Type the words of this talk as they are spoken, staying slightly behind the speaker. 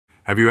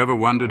Have you ever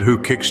wondered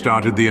who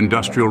kick-started the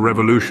Industrial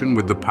Revolution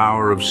with the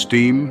power of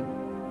steam?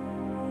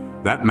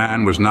 That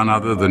man was none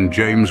other than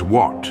James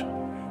Watt,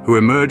 who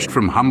emerged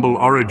from humble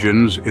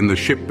origins in the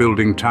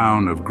shipbuilding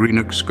town of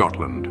Greenock,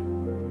 Scotland.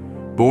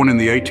 Born in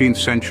the 18th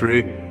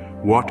century,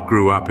 Watt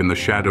grew up in the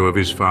shadow of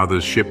his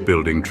father's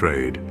shipbuilding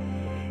trade.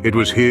 It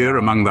was here,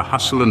 among the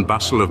hustle and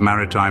bustle of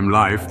maritime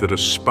life, that a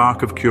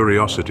spark of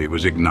curiosity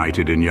was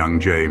ignited in young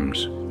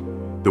James.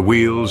 The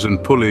wheels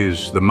and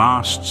pulleys, the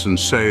masts and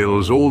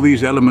sails, all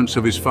these elements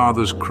of his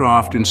father's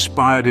craft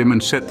inspired him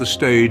and set the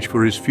stage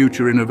for his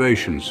future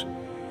innovations.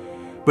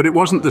 But it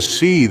wasn't the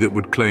sea that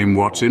would claim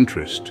Watt's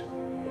interest.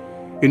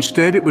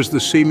 Instead, it was the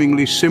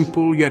seemingly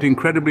simple yet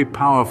incredibly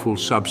powerful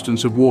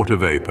substance of water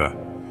vapor.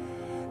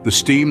 The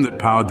steam that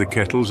powered the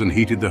kettles and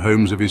heated the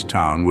homes of his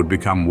town would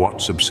become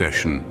Watt's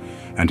obsession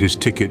and his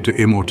ticket to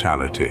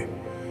immortality.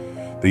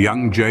 The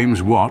young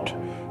James Watt,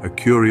 a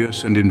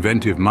curious and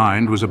inventive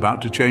mind, was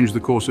about to change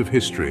the course of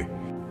history.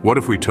 What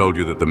if we told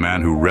you that the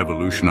man who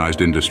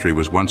revolutionized industry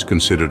was once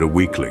considered a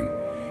weakling?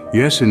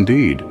 Yes,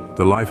 indeed,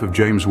 the life of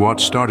James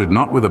Watt started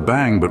not with a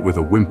bang, but with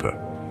a whimper.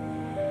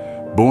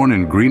 Born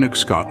in Greenock,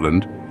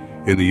 Scotland,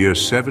 in the year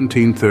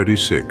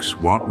 1736,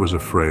 Watt was a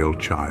frail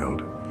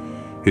child.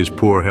 His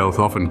poor health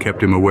often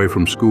kept him away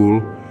from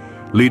school,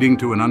 leading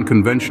to an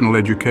unconventional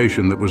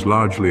education that was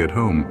largely at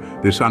home.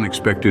 This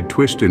unexpected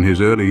twist in his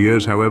early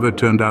years, however,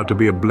 turned out to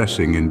be a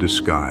blessing in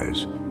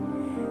disguise.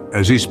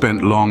 As he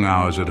spent long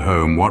hours at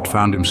home, Watt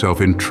found himself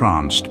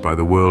entranced by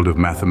the world of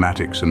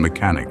mathematics and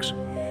mechanics.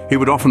 He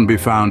would often be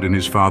found in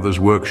his father's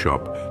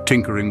workshop,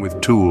 tinkering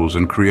with tools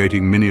and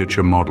creating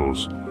miniature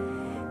models.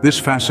 This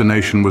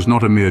fascination was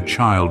not a mere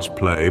child's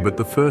play, but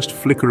the first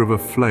flicker of a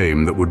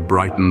flame that would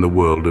brighten the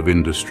world of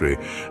industry.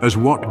 As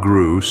Watt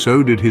grew,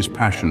 so did his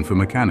passion for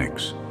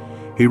mechanics.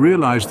 He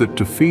realized that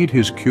to feed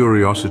his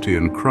curiosity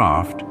and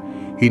craft,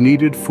 he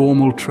needed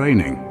formal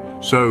training.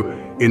 So,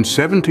 in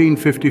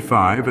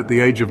 1755, at the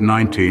age of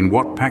 19,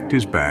 Watt packed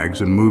his bags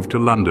and moved to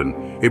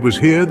London. It was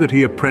here that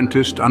he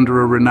apprenticed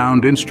under a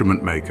renowned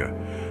instrument maker.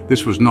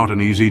 This was not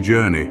an easy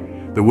journey.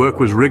 The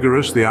work was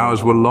rigorous, the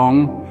hours were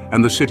long,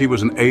 and the city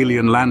was an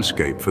alien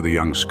landscape for the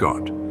young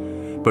Scot.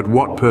 But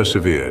Watt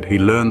persevered. He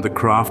learned the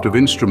craft of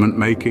instrument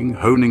making,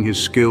 honing his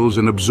skills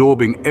and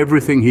absorbing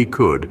everything he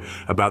could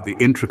about the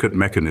intricate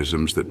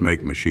mechanisms that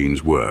make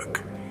machines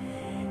work.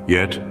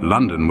 Yet,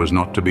 London was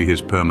not to be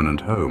his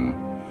permanent home.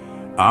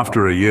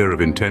 After a year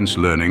of intense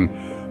learning,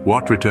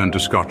 Watt returned to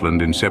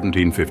Scotland in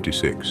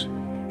 1756.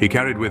 He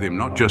carried with him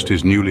not just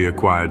his newly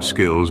acquired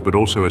skills, but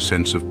also a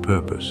sense of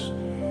purpose.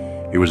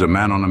 He was a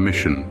man on a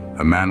mission,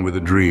 a man with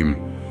a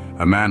dream,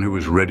 a man who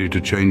was ready to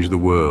change the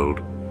world.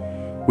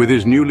 With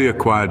his newly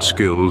acquired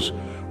skills,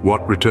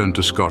 Watt returned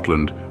to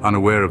Scotland,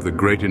 unaware of the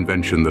great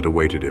invention that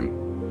awaited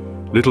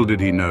him. Little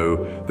did he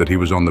know that he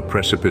was on the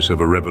precipice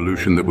of a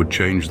revolution that would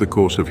change the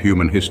course of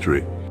human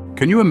history.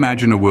 Can you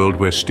imagine a world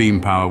where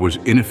steam power was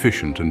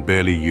inefficient and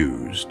barely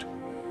used?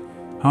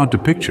 Hard to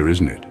picture,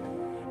 isn't it?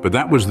 But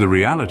that was the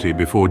reality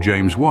before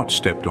James Watt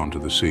stepped onto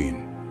the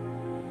scene.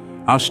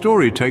 Our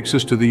story takes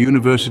us to the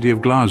University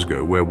of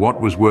Glasgow, where Watt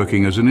was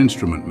working as an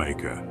instrument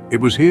maker. It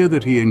was here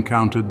that he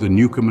encountered the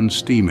Newcomen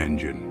steam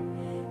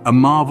engine, a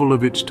marvel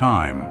of its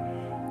time.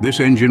 This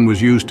engine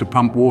was used to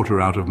pump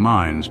water out of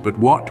mines, but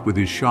Watt, with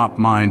his sharp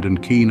mind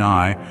and keen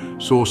eye,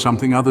 saw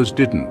something others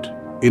didn't: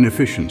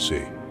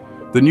 inefficiency.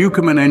 The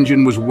Newcomen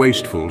engine was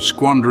wasteful,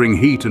 squandering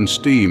heat and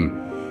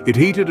steam. It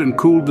heated and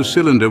cooled the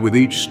cylinder with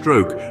each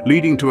stroke,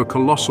 leading to a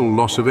colossal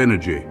loss of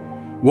energy.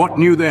 Watt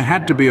knew there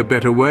had to be a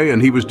better way, and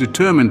he was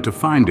determined to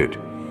find it.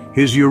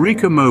 His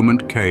eureka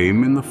moment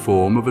came in the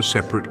form of a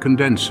separate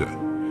condenser.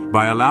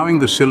 By allowing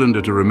the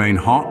cylinder to remain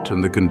hot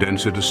and the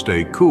condenser to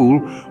stay cool,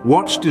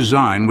 Watt's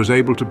design was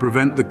able to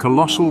prevent the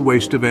colossal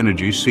waste of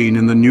energy seen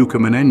in the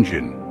Newcomen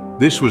engine.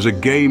 This was a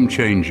game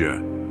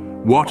changer.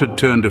 Watt had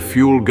turned a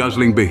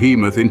fuel-guzzling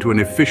behemoth into an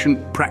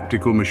efficient,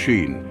 practical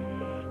machine.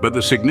 But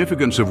the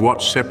significance of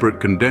Watt's separate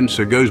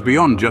condenser goes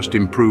beyond just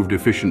improved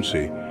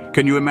efficiency.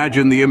 Can you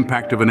imagine the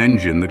impact of an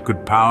engine that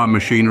could power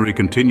machinery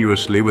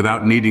continuously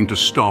without needing to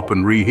stop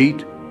and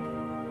reheat?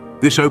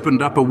 This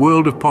opened up a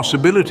world of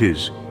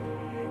possibilities.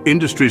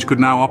 Industries could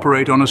now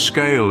operate on a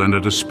scale and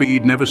at a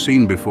speed never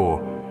seen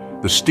before.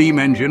 The steam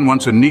engine,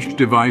 once a niche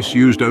device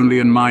used only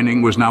in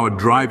mining, was now a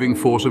driving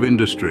force of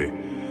industry.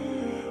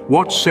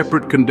 Watt's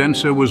separate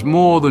condenser was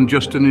more than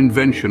just an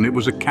invention, it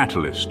was a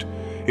catalyst.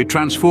 It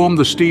transformed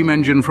the steam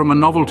engine from a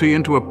novelty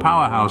into a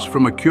powerhouse,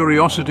 from a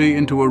curiosity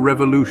into a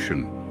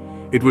revolution.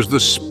 It was the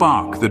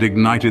spark that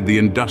ignited the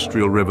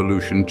Industrial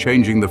Revolution,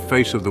 changing the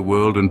face of the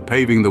world and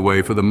paving the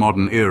way for the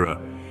modern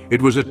era.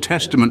 It was a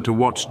testament to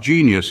Watt's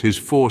genius, his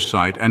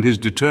foresight, and his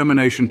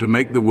determination to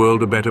make the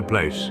world a better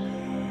place.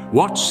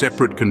 Watt's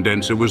separate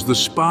condenser was the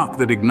spark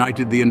that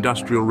ignited the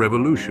Industrial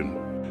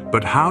Revolution.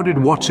 But how did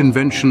Watt's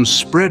invention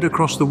spread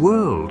across the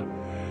world?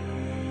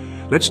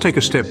 Let's take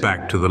a step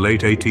back to the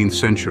late 18th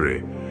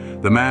century.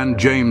 The man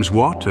James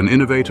Watt, an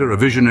innovator, a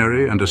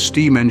visionary, and a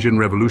steam engine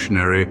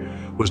revolutionary,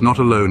 was not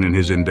alone in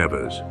his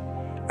endeavors.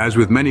 As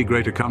with many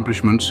great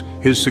accomplishments,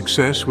 his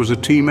success was a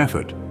team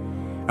effort.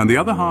 And the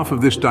other half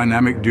of this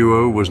dynamic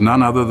duo was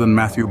none other than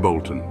Matthew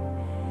Boulton.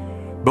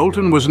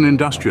 Boulton was an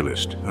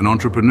industrialist, an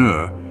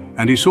entrepreneur,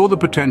 and he saw the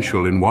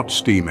potential in Watt's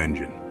steam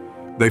engine.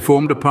 They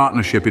formed a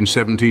partnership in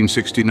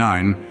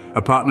 1769,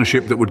 a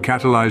partnership that would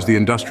catalyze the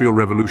Industrial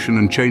Revolution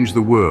and change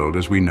the world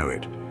as we know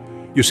it.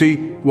 You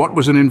see, Watt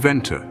was an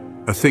inventor,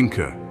 a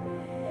thinker.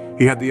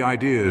 He had the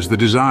ideas, the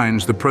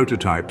designs, the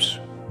prototypes.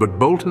 But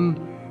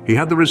Boulton, he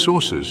had the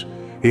resources,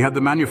 he had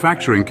the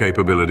manufacturing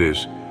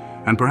capabilities,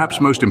 and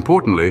perhaps most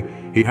importantly,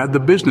 he had the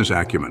business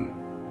acumen.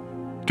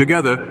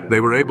 Together, they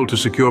were able to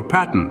secure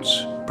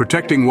patents,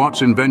 protecting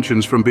Watt's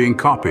inventions from being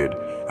copied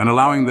and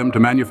allowing them to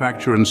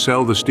manufacture and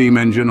sell the steam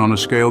engine on a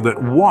scale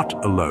that Watt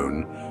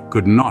alone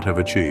could not have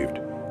achieved.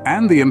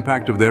 And the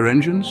impact of their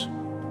engines?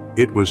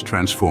 It was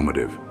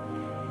transformative.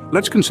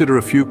 Let's consider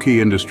a few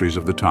key industries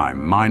of the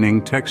time: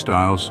 mining,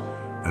 textiles,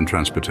 and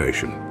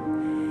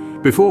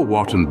transportation. Before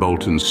Watt and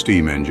Boulton's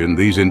steam engine,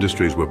 these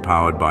industries were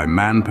powered by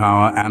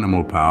manpower,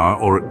 animal power,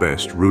 or at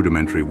best,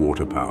 rudimentary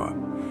water power.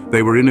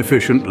 They were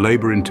inefficient,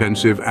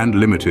 labor-intensive, and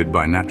limited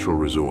by natural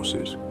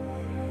resources.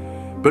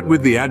 But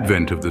with the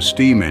advent of the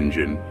steam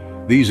engine,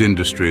 these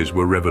industries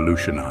were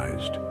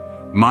revolutionized.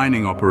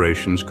 Mining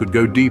operations could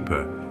go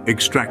deeper,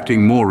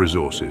 extracting more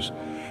resources.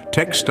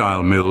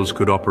 Textile mills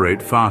could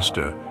operate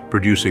faster,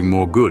 producing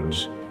more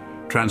goods.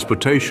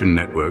 Transportation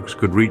networks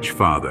could reach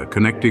farther,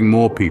 connecting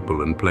more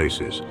people and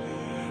places.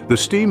 The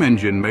steam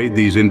engine made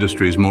these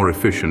industries more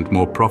efficient,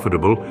 more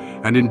profitable,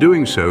 and in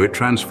doing so, it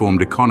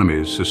transformed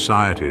economies,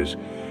 societies,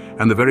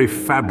 and the very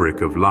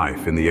fabric of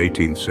life in the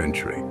 18th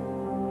century.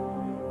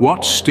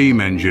 Watt's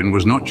steam engine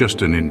was not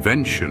just an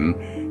invention,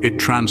 it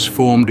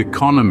transformed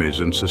economies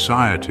and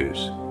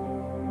societies.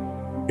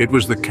 It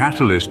was the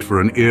catalyst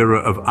for an era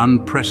of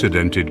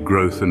unprecedented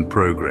growth and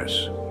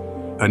progress,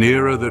 an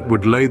era that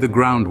would lay the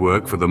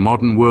groundwork for the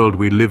modern world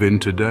we live in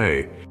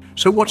today.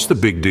 So what's the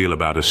big deal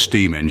about a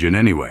steam engine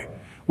anyway?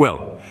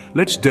 Well,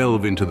 let's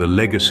delve into the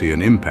legacy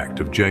and impact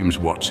of James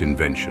Watt's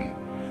invention.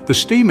 The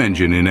steam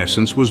engine, in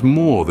essence, was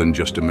more than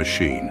just a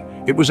machine.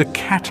 It was a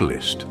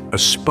catalyst, a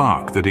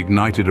spark that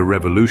ignited a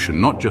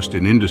revolution, not just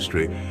in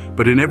industry,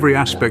 but in every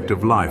aspect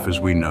of life as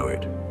we know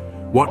it.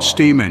 Watt's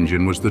steam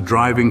engine was the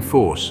driving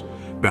force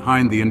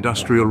behind the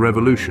Industrial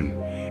Revolution.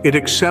 It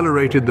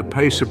accelerated the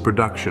pace of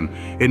production,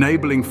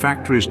 enabling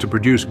factories to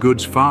produce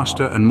goods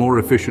faster and more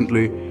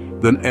efficiently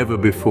than ever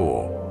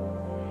before.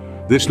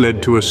 This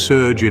led to a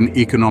surge in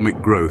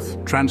economic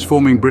growth,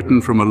 transforming Britain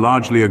from a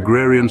largely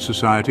agrarian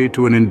society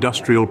to an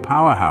industrial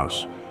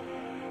powerhouse.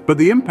 But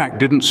the impact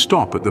didn't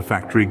stop at the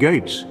factory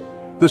gates.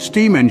 The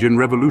steam engine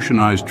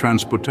revolutionized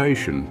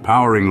transportation,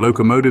 powering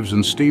locomotives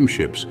and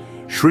steamships,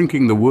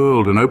 shrinking the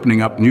world and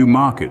opening up new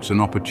markets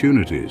and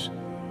opportunities.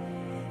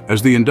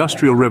 As the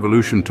Industrial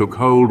Revolution took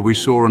hold, we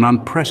saw an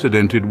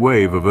unprecedented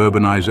wave of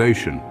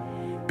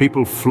urbanization.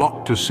 People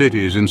flocked to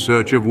cities in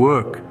search of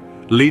work,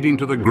 leading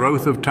to the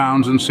growth of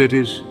towns and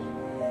cities.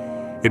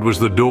 It was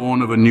the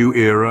dawn of a new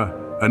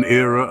era, an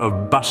era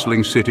of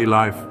bustling city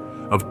life,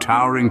 of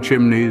towering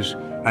chimneys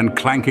and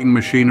clanking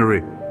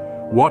machinery.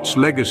 Watt's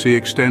legacy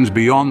extends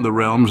beyond the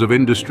realms of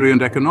industry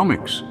and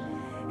economics.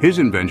 His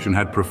invention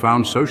had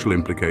profound social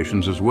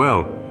implications as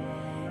well.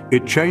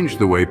 It changed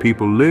the way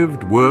people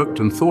lived, worked,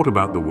 and thought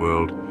about the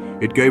world.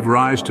 It gave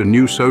rise to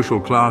new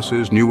social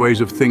classes, new ways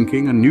of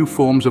thinking, and new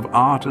forms of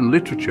art and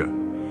literature.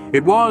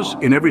 It was,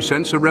 in every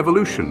sense, a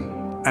revolution.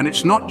 And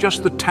it's not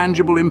just the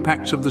tangible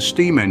impacts of the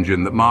steam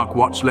engine that mark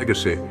Watt's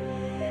legacy.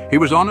 He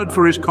was honored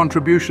for his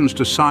contributions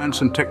to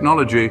science and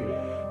technology,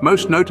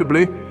 most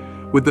notably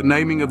with the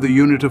naming of the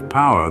unit of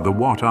power, the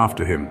watt,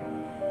 after him.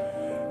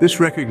 This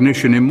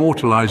recognition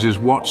immortalizes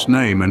Watt's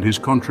name and his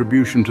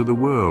contribution to the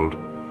world.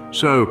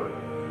 So,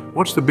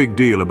 what's the big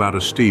deal about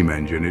a steam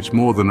engine? It's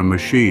more than a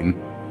machine.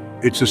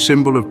 It's a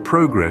symbol of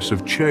progress,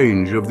 of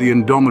change, of the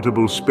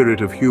indomitable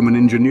spirit of human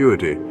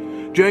ingenuity.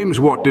 James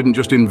Watt didn't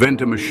just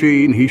invent a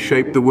machine, he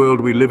shaped the world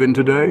we live in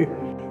today.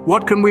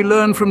 What can we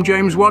learn from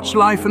James Watt's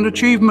life and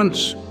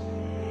achievements?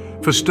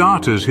 For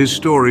starters, his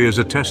story is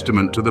a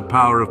testament to the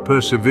power of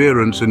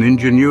perseverance and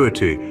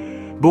ingenuity.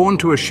 Born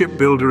to a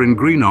shipbuilder in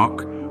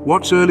Greenock,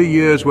 Watt's early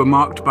years were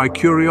marked by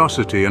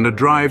curiosity and a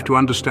drive to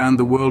understand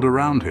the world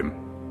around him.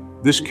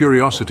 This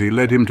curiosity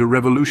led him to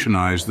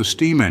revolutionize the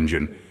steam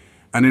engine,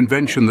 an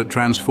invention that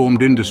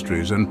transformed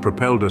industries and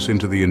propelled us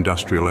into the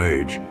industrial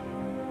age.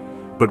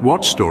 But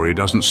Watt's story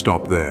doesn't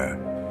stop there.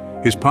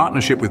 His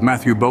partnership with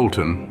Matthew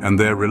Boulton and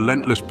their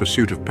relentless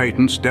pursuit of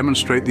patents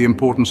demonstrate the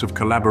importance of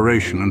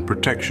collaboration and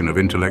protection of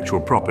intellectual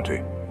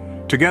property.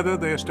 Together,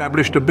 they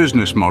established a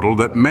business model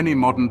that many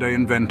modern-day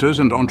inventors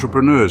and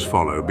entrepreneurs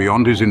follow.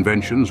 Beyond his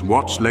inventions,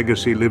 Watt's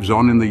legacy lives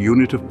on in the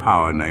unit of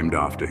power named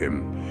after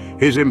him.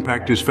 His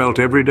impact is felt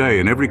every day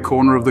in every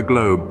corner of the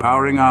globe,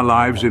 powering our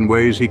lives in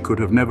ways he could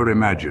have never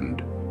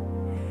imagined.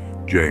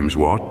 James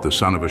Watt, the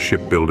son of a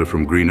shipbuilder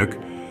from Greenock,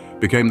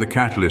 became the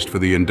catalyst for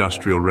the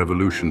Industrial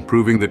Revolution,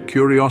 proving that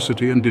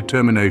curiosity and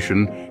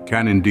determination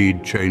can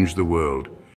indeed change the world.